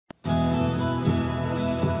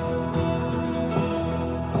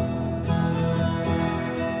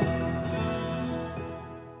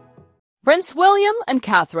Prince William and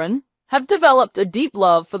Catherine have developed a deep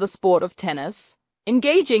love for the sport of tennis,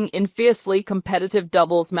 engaging in fiercely competitive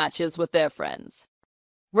doubles matches with their friends.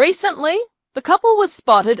 Recently, the couple was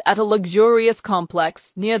spotted at a luxurious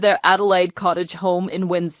complex near their Adelaide cottage home in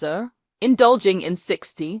Windsor, indulging in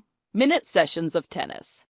 60-minute sessions of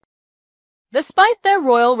tennis. Despite their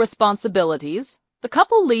royal responsibilities, the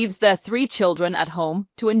couple leaves their 3 children at home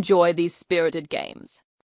to enjoy these spirited games.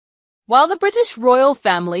 While the British royal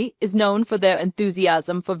family is known for their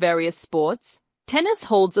enthusiasm for various sports, tennis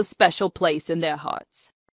holds a special place in their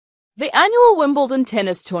hearts. The annual Wimbledon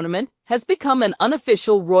tennis tournament has become an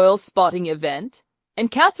unofficial royal sporting event,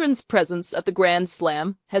 and Catherine's presence at the Grand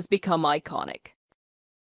Slam has become iconic.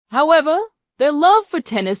 However, their love for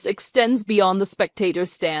tennis extends beyond the spectator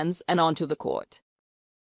stands and onto the court.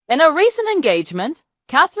 In a recent engagement,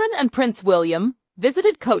 Catherine and Prince William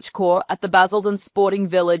visited Coach Corps at the Basildon Sporting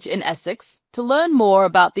Village in Essex to learn more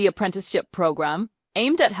about the apprenticeship program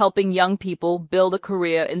aimed at helping young people build a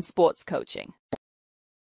career in sports coaching.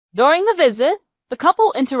 During the visit, the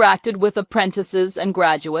couple interacted with apprentices and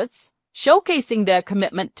graduates, showcasing their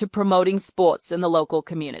commitment to promoting sports in the local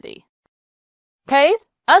community. Kate,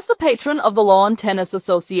 as the patron of the Lawn Tennis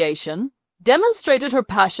Association, demonstrated her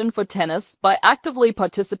passion for tennis by actively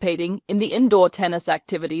participating in the indoor tennis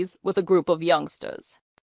activities with a group of youngsters.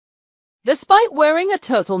 Despite wearing a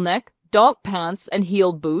turtleneck, dark pants, and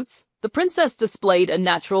heeled boots, the princess displayed a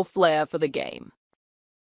natural flair for the game.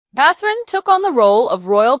 Catherine took on the role of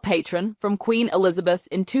royal patron from Queen Elizabeth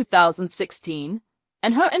in 2016,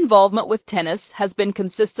 and her involvement with tennis has been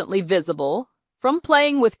consistently visible, from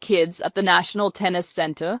playing with kids at the National Tennis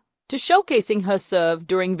Centre to showcasing her serve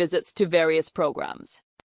during visits to various programs.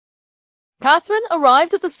 Catherine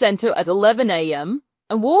arrived at the centre at 11 a.m.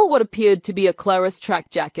 and wore what appeared to be a Clarus track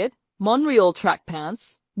jacket, Montreal track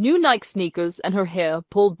pants, new Nike sneakers, and her hair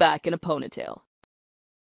pulled back in a ponytail.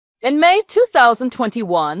 In May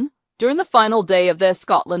 2021, during the final day of their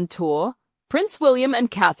Scotland tour, Prince William and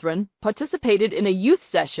Catherine participated in a youth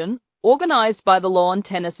session organised by the Lawn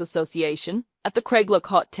Tennis Association at the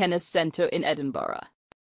Craiglockhart Tennis Centre in Edinburgh.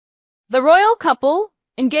 The royal couple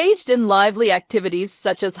engaged in lively activities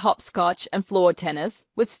such as hopscotch and floor tennis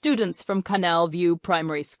with students from Canal View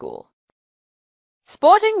Primary School.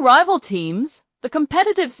 Sporting rival teams, the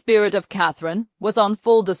competitive spirit of Catherine was on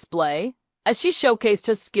full display as she showcased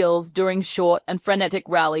her skills during short and frenetic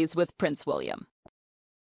rallies with Prince William.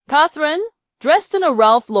 Catherine, dressed in a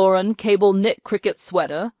Ralph Lauren cable knit cricket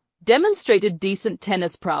sweater, demonstrated decent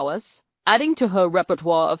tennis prowess, adding to her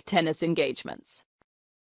repertoire of tennis engagements.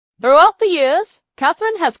 Throughout the years,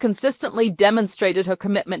 Catherine has consistently demonstrated her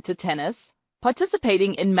commitment to tennis,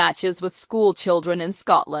 participating in matches with school children in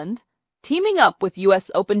Scotland, teaming up with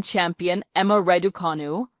US Open champion Emma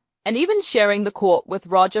Raducanu, and even sharing the court with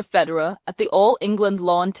Roger Federer at the All England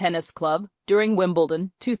Lawn Tennis Club during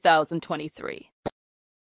Wimbledon 2023.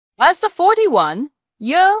 As the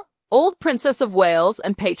 41-year-old Princess of Wales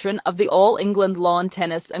and patron of the All England Lawn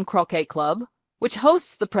Tennis and Croquet Club, which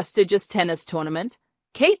hosts the prestigious tennis tournament,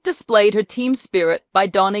 Kate displayed her team spirit by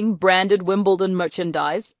donning branded Wimbledon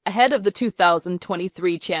merchandise ahead of the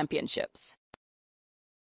 2023 championships.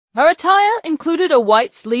 Her attire included a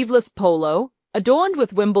white sleeveless polo, adorned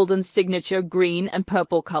with Wimbledon's signature green and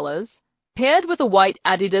purple colors, paired with a white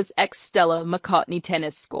Adidas X Stella McCartney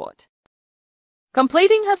tennis skirt.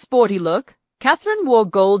 Completing her sporty look, Catherine wore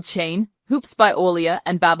gold chain, hoops by Orlia,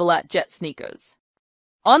 and Babolat jet sneakers.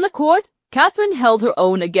 On the court, Catherine held her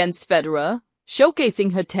own against Federer,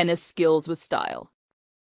 showcasing her tennis skills with style.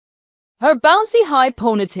 Her bouncy high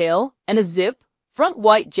ponytail and a zip, front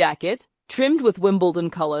white jacket, trimmed with Wimbledon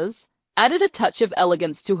colors, added a touch of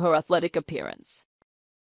elegance to her athletic appearance.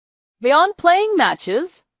 Beyond playing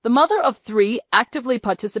matches, the mother of 3 actively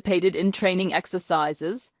participated in training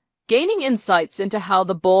exercises, gaining insights into how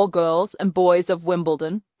the ball girls and boys of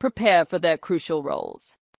Wimbledon prepare for their crucial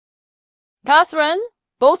roles. Catherine,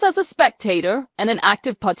 both as a spectator and an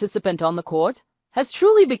active participant on the court, has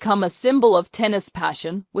truly become a symbol of tennis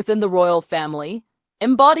passion within the royal family,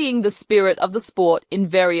 embodying the spirit of the sport in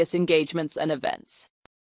various engagements and events.